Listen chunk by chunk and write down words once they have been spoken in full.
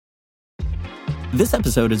This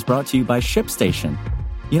episode is brought to you by ShipStation.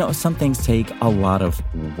 You know, some things take a lot of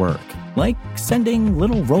work, like sending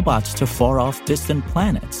little robots to far-off distant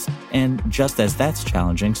planets. And just as that's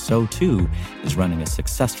challenging, so too is running a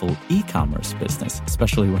successful e-commerce business,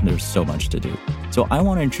 especially when there's so much to do. So I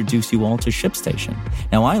want to introduce you all to ShipStation.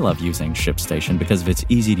 Now, I love using ShipStation because of its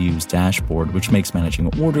easy-to-use dashboard, which makes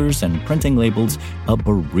managing orders and printing labels a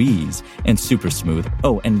breeze and super smooth.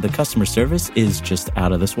 Oh, and the customer service is just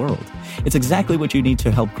out of this world. It's exactly what you need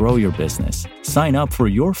to help grow your business. Sign up for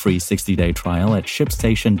your free 60-day trial at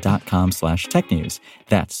shipstation.com/technews.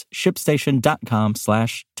 That's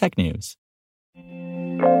shipstation.com/technews.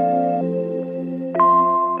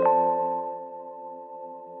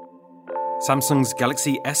 Samsung's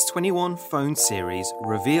Galaxy S21 phone series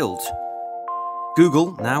revealed.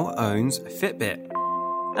 Google now owns Fitbit.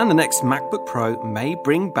 And the next MacBook Pro may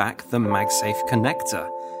bring back the MagSafe connector.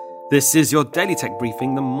 This is your Daily Tech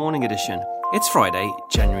Briefing, the morning edition. It's Friday,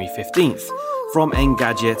 January 15th. From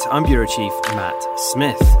Engadget, I'm Bureau Chief Matt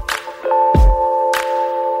Smith.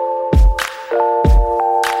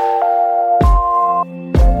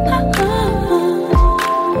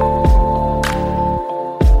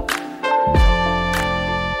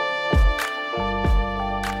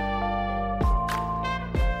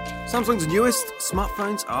 Samsung's newest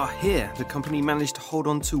smartphones are here. The company managed to hold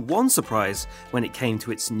on to one surprise when it came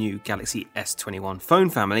to its new Galaxy S21 phone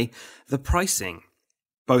family, the pricing.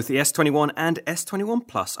 Both the S21 and S21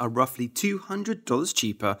 Plus are roughly $200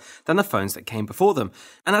 cheaper than the phones that came before them,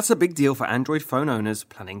 and that's a big deal for Android phone owners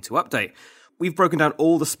planning to update. We've broken down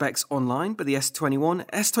all the specs online, but the S21,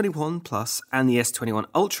 S21 Plus, and the S21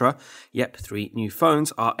 Ultra, yep, 3 new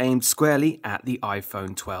phones, are aimed squarely at the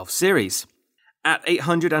iPhone 12 series. At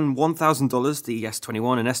 $800 and $1,000, the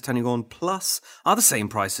S21 and S21 Plus are the same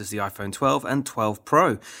price as the iPhone 12 and 12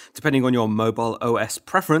 Pro. Depending on your mobile OS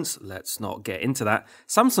preference, let's not get into that,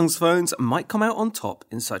 Samsung's phones might come out on top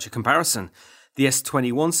in such a comparison. The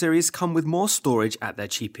S21 series come with more storage at their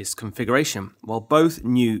cheapest configuration, while both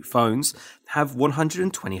new phones have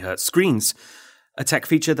 120Hz screens, a tech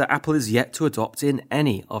feature that Apple is yet to adopt in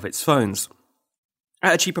any of its phones.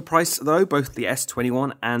 At a cheaper price, though, both the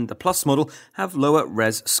S21 and the Plus model have lower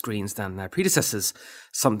res screens than their predecessors.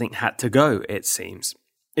 Something had to go, it seems.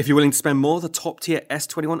 If you're willing to spend more, the top-tier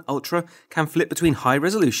S21 Ultra can flip between high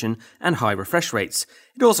resolution and high refresh rates.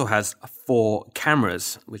 It also has 4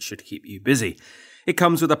 cameras, which should keep you busy. It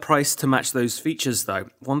comes with a price to match those features, though,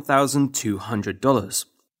 $1,200.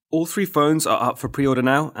 All 3 phones are up for pre-order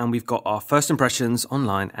now, and we've got our first impressions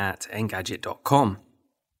online at Engadget.com.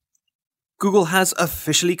 Google has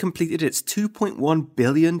officially completed its $2.1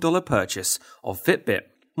 billion purchase of Fitbit,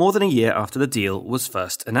 more than a year after the deal was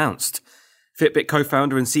first announced. Fitbit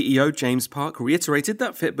co-founder and CEO James Park reiterated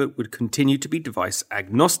that Fitbit would continue to be device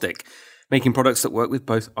agnostic, making products that work with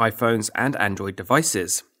both iPhones and Android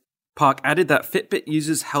devices. Park added that Fitbit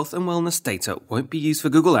users' health and wellness data won't be used for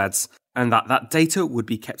Google Ads, and that data would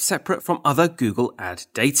be kept separate from other Google Ad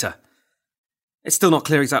data. It's still not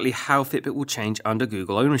clear exactly how Fitbit will change under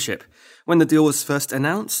Google ownership. When the deal was first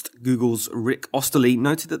announced, Google's Rick Osterly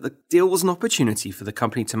noted that the deal was an opportunity for the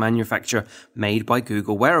company to manufacture made by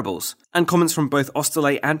Google wearables. And comments from both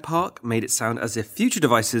Osterley and Park made it sound as if future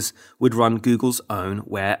devices would run Google's own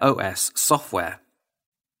Wear OS software.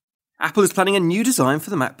 Apple is planning a new design for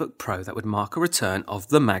the MacBook Pro that would mark a return of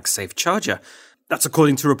the MagSafe charger. That's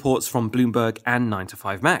according to reports from Bloomberg and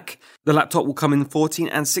 9to5Mac. The laptop will come in 14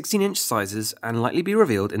 and 16-inch sizes and likely be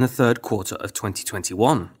revealed in the third quarter of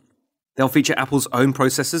 2021. They'll feature Apple's own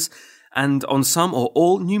processors, and on some or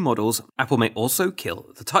all new models, Apple may also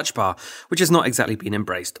kill the touch bar, which has not exactly been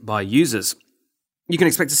embraced by users. You can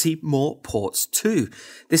expect to see more ports too.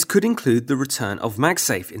 This could include the return of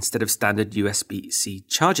MagSafe instead of standard USB-C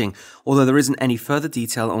charging, although there isn't any further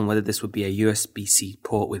detail on whether this would be a USB-C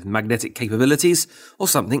port with magnetic capabilities or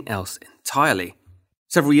something else entirely.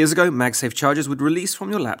 Several years ago, MagSafe chargers would release from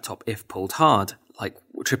your laptop if pulled hard, like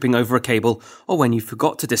tripping over a cable or when you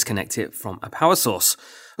forgot to disconnect it from a power source.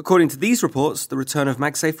 According to these reports, the return of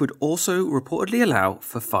MagSafe would also reportedly allow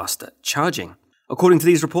for faster charging. According to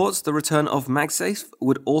these reports, the return of MagSafe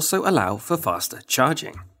would also allow for faster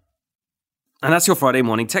charging. And that's your Friday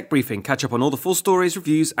morning tech briefing. Catch up on all the full stories,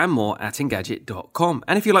 reviews, and more at Engadget.com.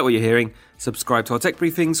 And if you like what you're hearing, subscribe to our tech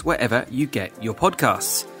briefings wherever you get your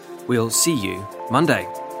podcasts. We'll see you Monday.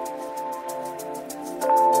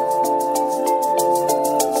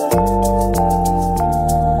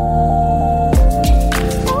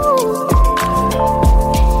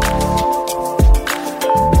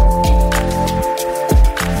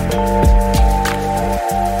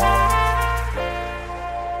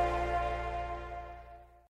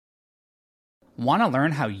 Want to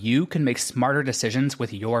learn how you can make smarter decisions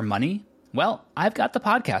with your money? Well, I've got the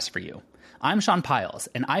podcast for you. I'm Sean Piles,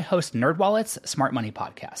 and I host NerdWallet's Smart Money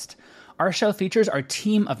Podcast. Our show features our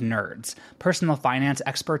team of nerds, personal finance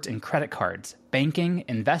experts in credit cards, banking,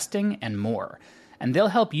 investing, and more. And they'll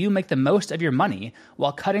help you make the most of your money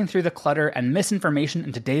while cutting through the clutter and misinformation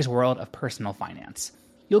in today's world of personal finance.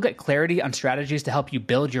 You'll get clarity on strategies to help you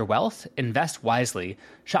build your wealth, invest wisely,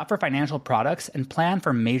 shop for financial products, and plan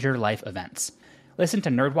for major life events. Listen to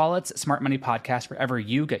NerdWallet's Smart Money Podcast wherever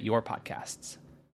you get your podcasts.